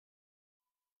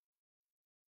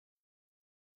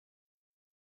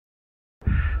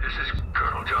This is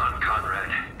Colonel John Conrad.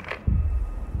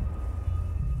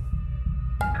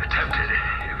 Attempted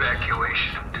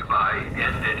evacuation of Dubai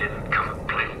ended in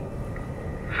complete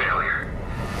failure.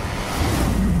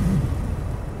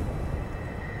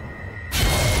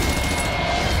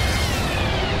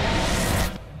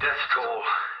 Death toll,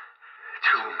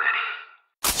 too many.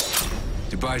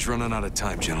 Dubai's running out of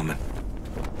time, gentlemen.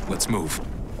 Let's move.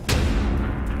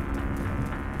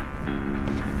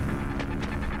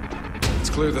 It's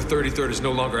clear the 33rd is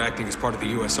no longer acting as part of the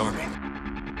U.S. Army.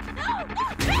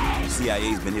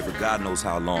 CIA's been here for God knows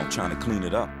how long, trying to clean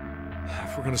it up.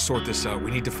 If we're gonna sort this out,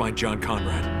 we need to find John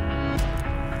Conrad.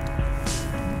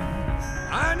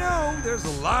 I know there's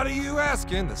a lot of you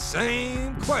asking the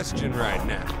same question right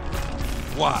now.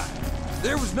 Why?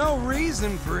 There was no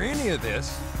reason for any of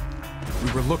this.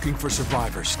 We were looking for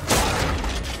survivors.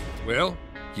 Well,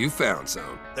 you found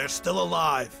some. They're still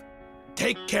alive.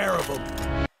 Take care of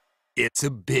them. It's a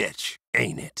bitch,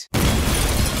 ain't it?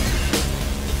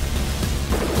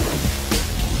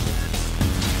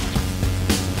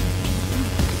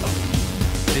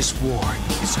 This war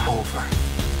is over.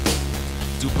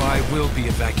 Dubai will be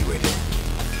evacuated.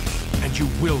 And you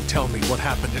will tell me what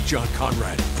happened to John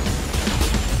Conrad.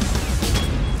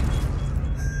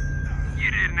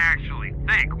 You didn't actually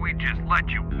think we'd just let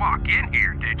you walk in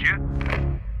here, did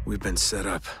you? We've been set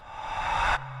up.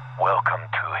 Welcome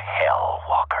to hell,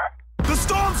 Walker. The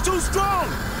storm's too strong!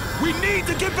 We need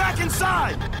to get back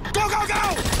inside! Go, go,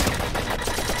 go!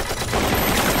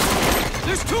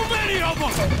 There's too many of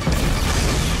them!